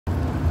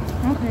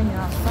Okay,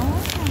 y'all. So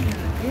I'm having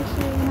an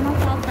issue when I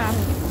walked out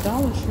of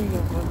Dollar Tree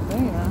over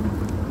there.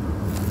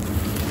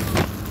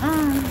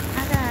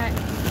 I got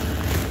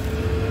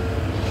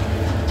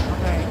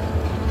okay.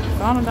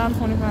 So I'm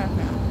 $1.25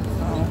 now.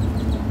 So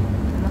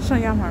I'm gonna show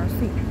y'all my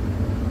receipt.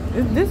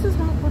 If this is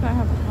not what I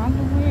have a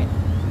problem with,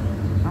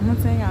 I'm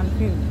gonna tell y'all in a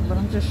few. But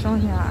I'm just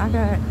showing y'all. I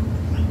got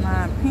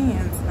my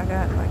pens. I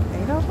got like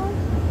 8 of them.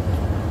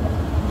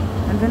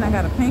 And then I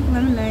got a pink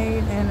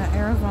lemonade and an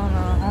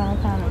Arizona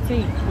Arnold Palmer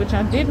tea, which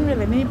I didn't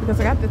really need because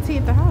I got the tea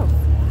at the house.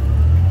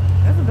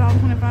 That's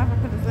 $1.25 I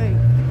could have saved.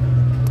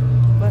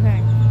 But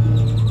hey.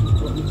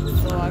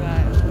 So I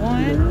got 1,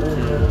 2.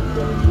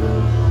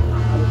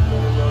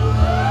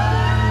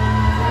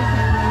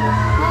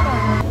 Hold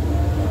on.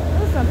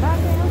 This a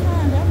goddamn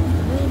time. That was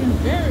rude and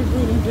very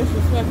rude and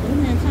disrespectful.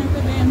 This man turned the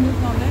damn news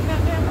on that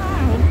goddamn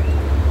house.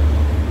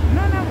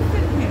 None of us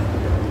sitting here.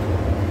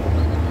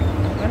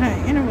 But hey,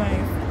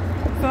 anyways.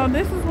 So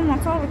this is what my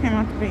total came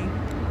out to be.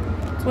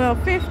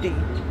 $12.50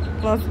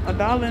 plus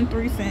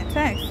 $1.03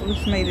 tax,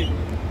 which made it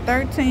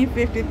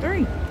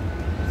 $13.53.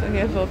 So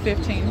here's for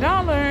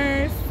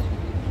 $15.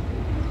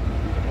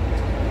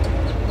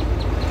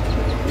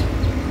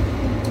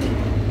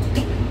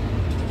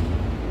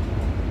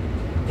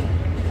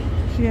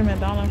 She gave me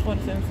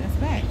 $1.47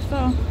 back. So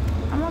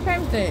I'm okay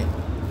with that.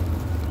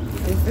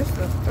 Is this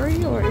the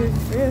 3 or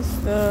is this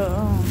the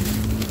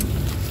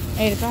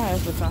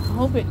 85? Which I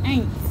hope it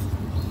ain't.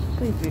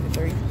 Please be the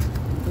 3.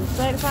 It's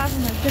 35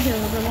 and sit here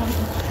with the long.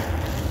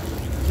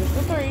 Just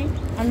the 3.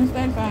 I'm just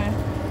 35.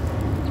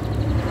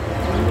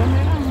 Don't go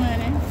ahead on,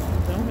 honey.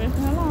 Don't get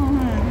too long,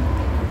 honey.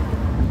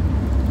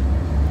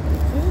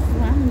 This is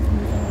why I need to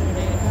move over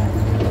to 85.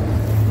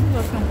 This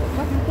looks gonna go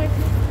fucking quick.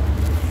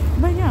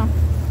 But yeah,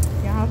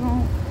 y'all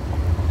don't.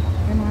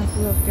 You might as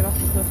well get off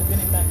the bus if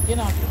anybody get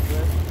off the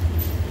bus.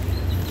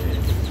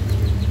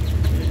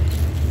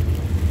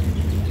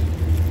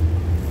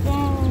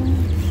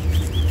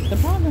 The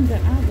problem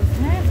that I was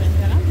having,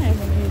 that I'm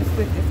having, is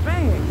with this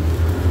bag.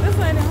 This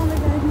lady only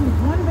gave me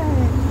 1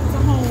 bag to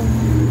hold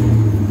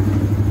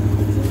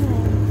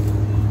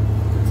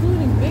 2 of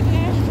these big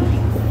ass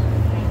drinks.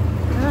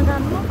 And I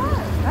got no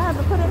bag. I had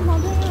to put it in my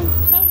damn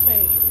tote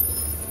bag.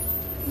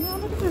 You know,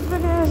 look at this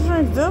big ass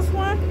drink. This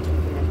one.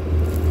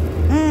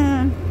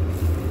 And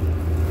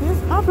this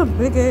other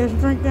big ass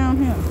drink down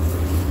here.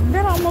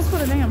 That almost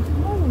put a damn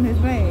hole in this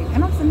bag.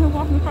 And I'm sitting here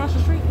walking across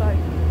the street like,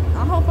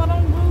 I hope I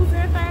don't lose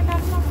everything I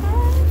got in my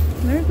purse.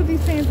 Let me put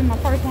these pens in my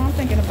purse while I'm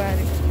thinking about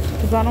it.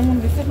 Because I don't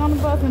want to be sitting on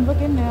the bus and look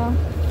in there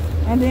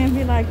and then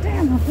be like,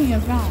 damn, my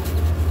pen's gone.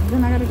 And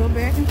then I got to go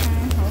back and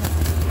find. Hold on.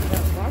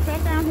 Gotta walk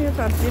back down here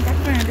so I can see if I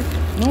can find it.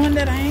 Knowing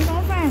that I ain't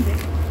going to find it.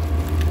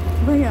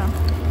 But yeah.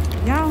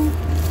 Y'all,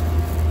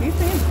 these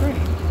pens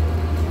pretty.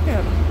 Look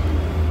at them.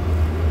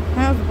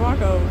 How's the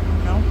barcode?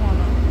 Y'all want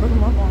to look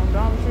them up on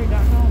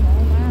DollarTree.com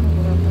online or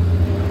whatever.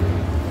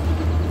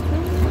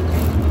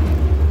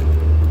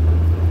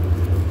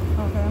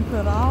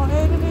 Put all 8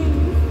 of these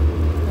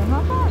in my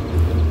pocket.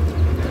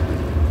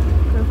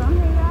 Because I'm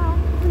here, y'all.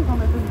 Please don't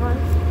let this break.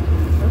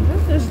 Because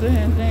this is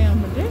damn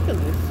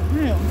ridiculous.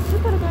 Hell, she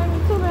could have gave me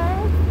 2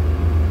 bags.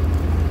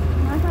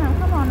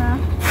 Come on now.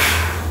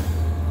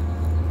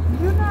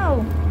 You know.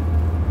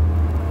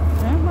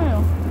 Damn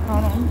well.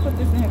 Hold on, let me put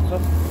this in here. So I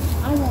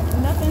don't want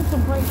nothing to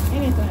break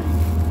anything.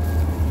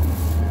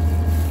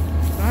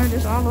 Sorry,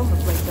 this all over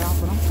the place, y'all.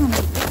 But I'm trying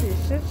to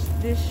get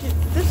this shit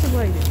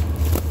situated.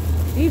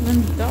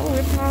 Even though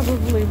it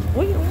probably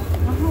will.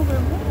 I hope it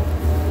will.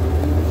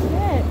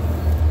 Shit.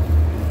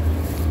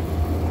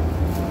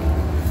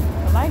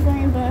 The light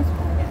green bus.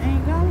 It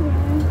ain't going.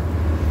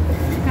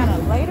 Kind of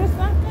late or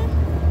something.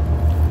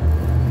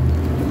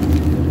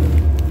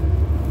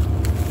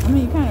 I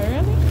mean, kind of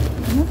early.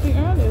 It must be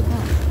early or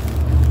something.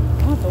 I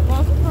have to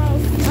walk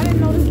across. I didn't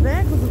know this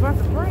bag was about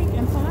to break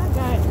until I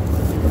got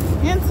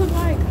into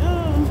like,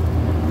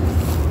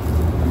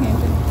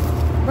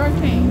 Burger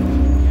King.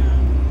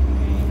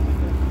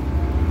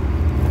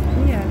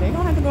 They're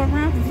gonna have to go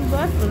around for 2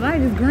 buses. The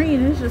light is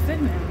green and it's just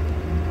sitting there.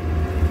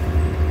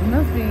 It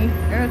must be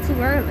too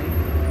early.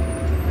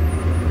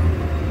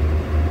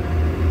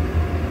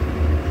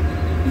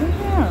 But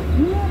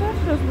yeah,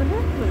 that's just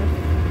ridiculous.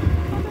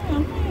 Oh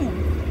damn, man.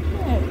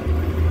 Yeah.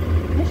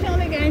 And she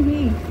only gave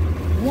me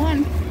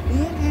 1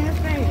 big ass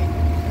bag.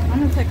 I'm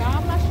gonna take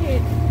all my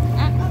shit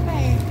out my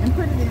bag and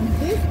put it in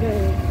this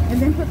bag and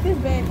then put this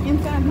bag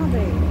inside my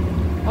bag.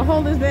 Or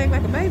hold this bag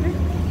like a baby.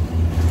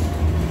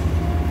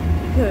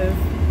 Because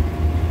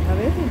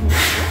this is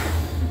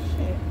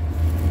shit.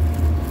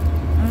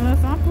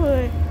 Unless I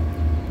put,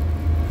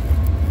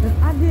 if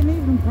I didn't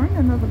even bring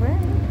another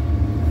bag.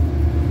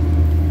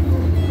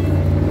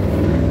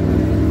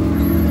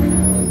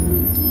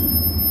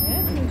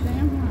 That's his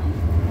damn house.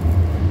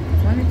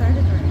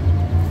 2033.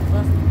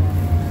 But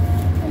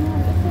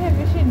let's have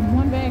this shit in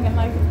 1 bag and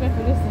like expect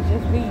for this to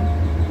just be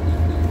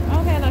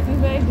okay. Like this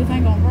bag just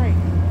ain't gonna break.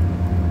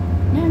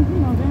 Man, you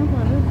know damn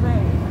well this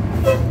bag.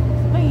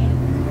 Man.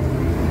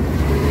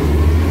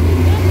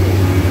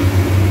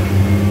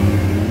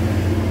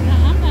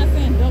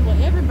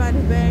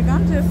 Everybody's bag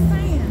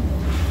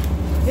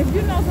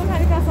know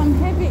somebody got something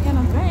heavy in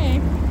a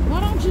bag, why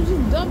don't you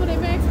just double their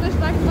bag? Especially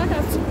like if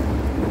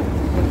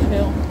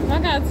I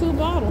got two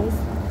bottles,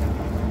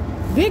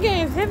 big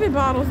ass heavy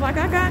bottles like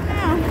I got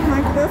now,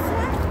 like this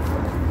one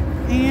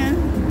and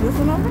this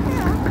one over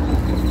here.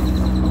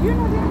 You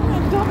know, they're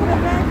gonna double the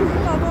bag because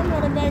you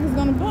know the bag is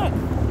gonna bust.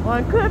 Well,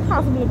 it could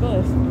possibly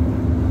bust.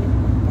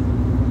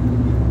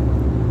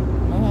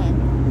 Okay.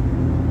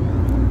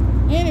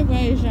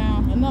 Anyways,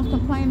 y'all, enough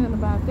complaining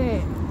about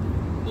that.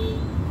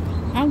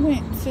 I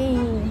went to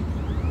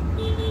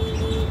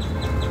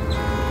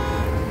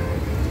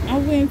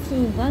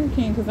Burger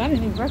King because I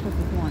didn't eat breakfast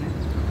this morning.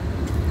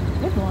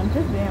 This one,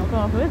 this damn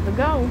car, so it's to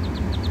go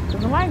to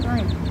the light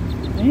green.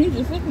 And he's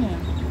just sitting there.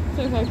 It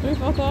takes like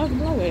 3-4 cars to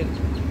blow at it.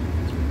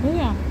 But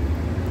yeah.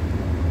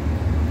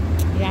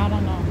 Yeah, I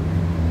don't know.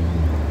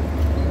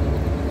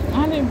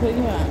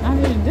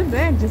 This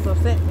bag just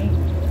upset me.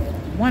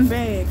 One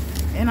bag.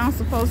 And I'm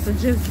supposed to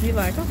just be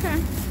like, okay,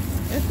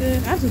 that's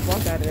it. I just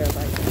walked out of there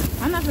like,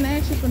 I'm not gonna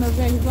ask you for no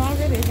bag. It's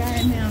already a guy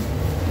in there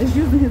that's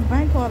using his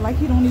bank card like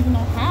he don't even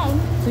know how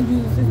to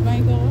use his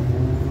bank card.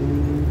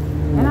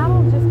 And I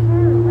don't just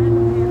carry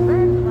random ass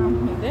bags around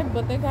me.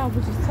 But that guy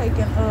was just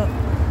taking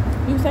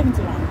he was taking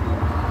too long.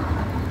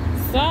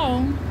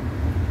 So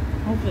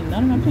hopefully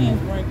none of my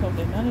pants break,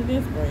 hopefully none of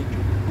this break.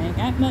 I ain't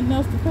got nothing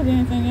else to put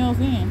anything else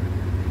in.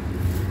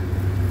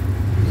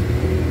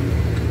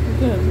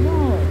 Good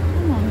Lord,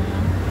 come on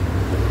now.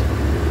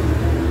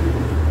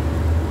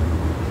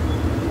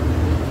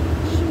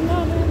 She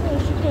know that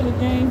she could have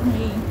gave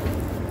me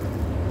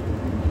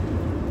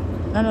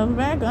another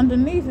bag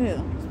underneath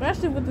here.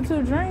 Especially with the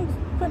 2 drinks.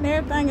 Putting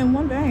everything in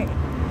one bag.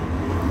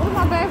 What if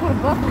my bag would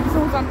have busted as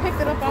soon as I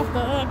picked it up off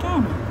the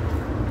counter?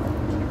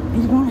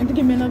 You're going to have to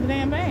give me another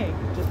damn bag.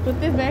 Just put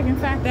this bag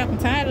inside that one,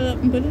 tie it up,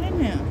 and put it in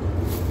there.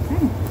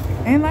 Dang.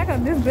 And like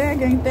this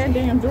bag ain't that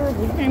damn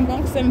durable. You can't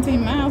walk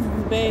 17 miles with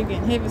this bag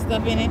and heavy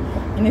stuff in it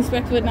and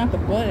expect for it not to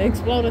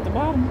explode at the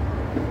bottom.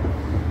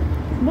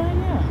 But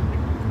yeah.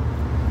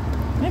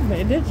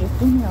 That just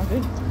threw me off.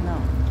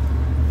 No.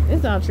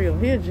 This Dollar Tree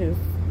over here just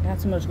got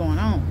too much going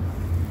on.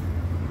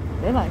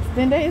 They're like,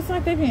 it's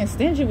like they're being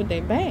stingy with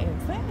their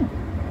bags. Damn.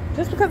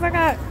 Just because I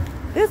got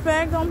this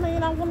bag don't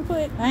mean I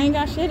ain't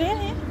got shit in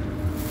it.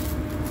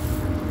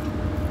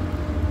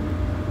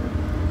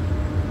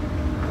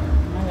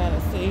 I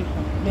gotta see.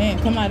 Then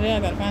come out there, I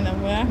gotta find out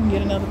where I can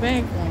get another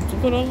bag from to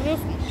put over this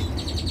one.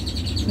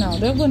 No,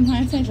 that wasn't my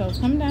intention. I was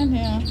coming down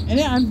here. And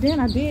then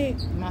I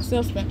did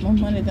myself spend more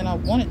money than I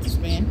wanted to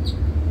spend.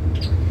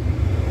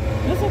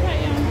 It's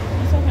okay, y'all.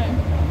 It's okay.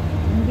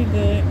 It'll be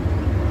good.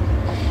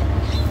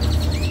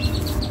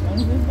 When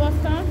this bus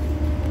comes,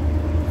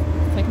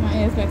 take my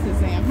ass back to the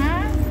Sam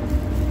High. I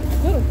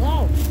could have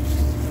walked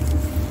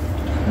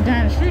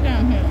down the street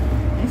down here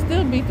and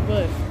still beat the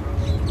bus.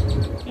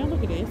 Y'all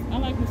look at this. I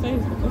like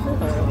Mercedes, but this is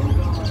hard.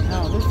 No,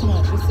 this too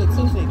much. It's a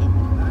 2-seater.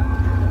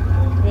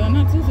 Well,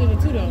 not 2-seater,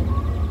 2 though.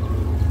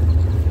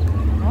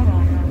 Hold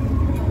on, y'all.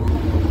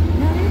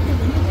 Now, these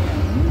people,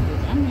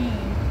 I mean,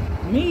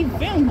 me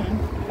filming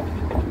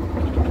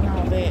and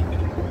all that.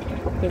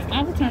 Because I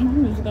would turn my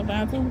music up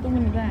down too with the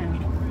window down.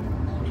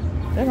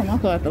 They got my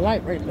car at the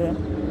light right there.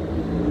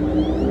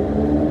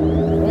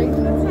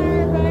 Waiting the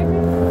turn, baby.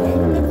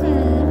 Waiting the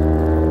turn.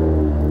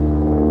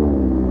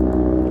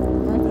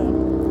 Right there.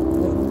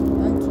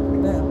 Right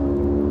there.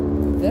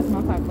 That's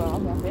my car. I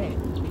want that.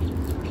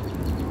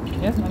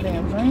 That's my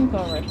damn dream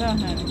car right there,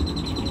 honey.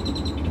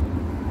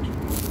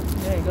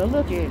 There you go.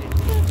 Look at it.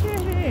 Look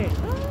at it.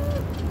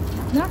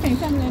 No, I can't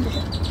tell me that.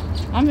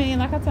 I mean,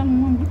 like I tell my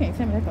mom, you can't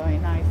tell me that car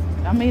ain't nice.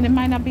 I mean, it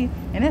might not be,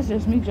 and that's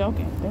just me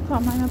joking. That car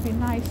might not be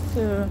nice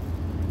to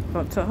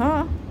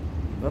her,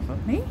 but for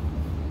me,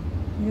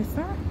 yes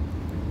sir.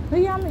 But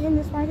y'all in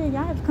this right here,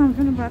 y'all have to come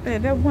think about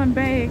that. That one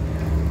bag,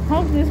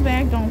 hope this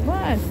bag don't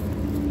bust.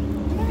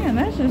 Man,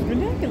 that's just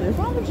ridiculous.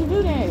 Why would you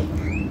do that?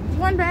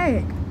 One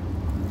bag.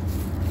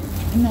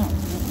 No.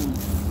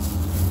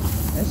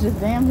 That's just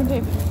damn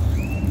ridiculous.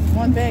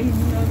 One bag, you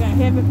know, got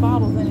heavy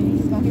bottles in it. You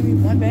just gonna give me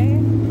one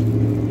bag?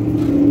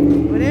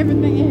 With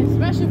everything in it,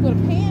 especially with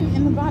a pen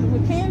in the bottom,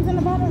 with pens in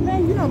the bottom of the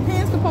bag, you know,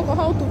 pens can poke a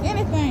hole through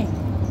anything.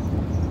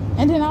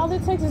 And then all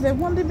it takes is that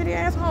one little bitty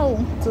ass hole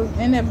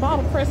and that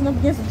bottle pressing up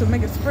against it to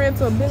make it spread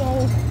to a big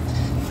old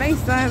face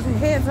size and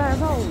head size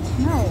hole.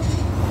 No.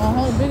 A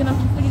hole big enough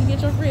for you to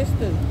get your wrist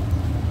through.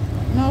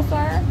 No,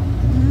 sir?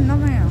 No,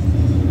 ma'am.